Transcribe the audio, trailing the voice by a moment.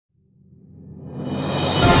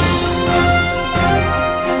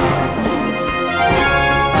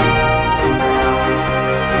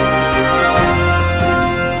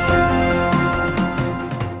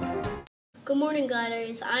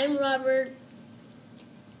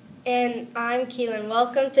And I'm Keelan.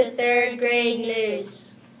 Welcome to Third Grade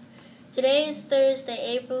News. Today is Thursday,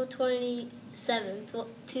 April 27th,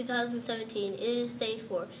 2017. It is day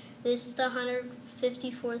 4. This is the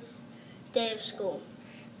 154th day of school.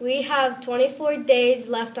 We have 24 days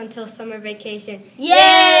left until summer vacation.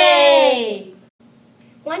 Yay!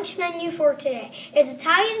 Lunch menu for today is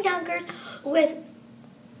Italian dunkers with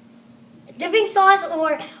dipping sauce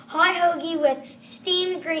or hot hoagie with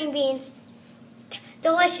steamed green beans.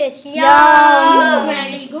 Delicious. Yum!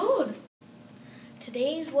 Very good.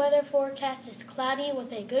 Today's weather forecast is cloudy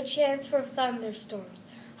with a good chance for thunderstorms.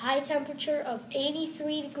 High temperature of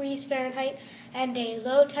 83 degrees Fahrenheit and a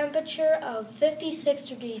low temperature of 56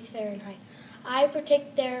 degrees Fahrenheit. I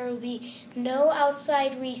predict there will be no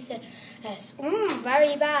outside recess.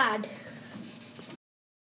 Very bad.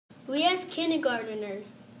 We as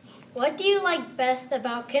kindergarteners, what do you like best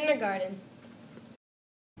about kindergarten?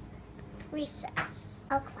 Recess.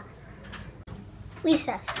 A class.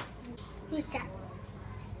 Recess. Recess.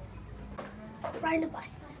 Ride a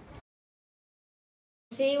bus.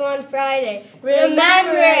 See you on Friday.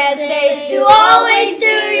 Remember, essay, to always do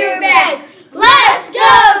your best.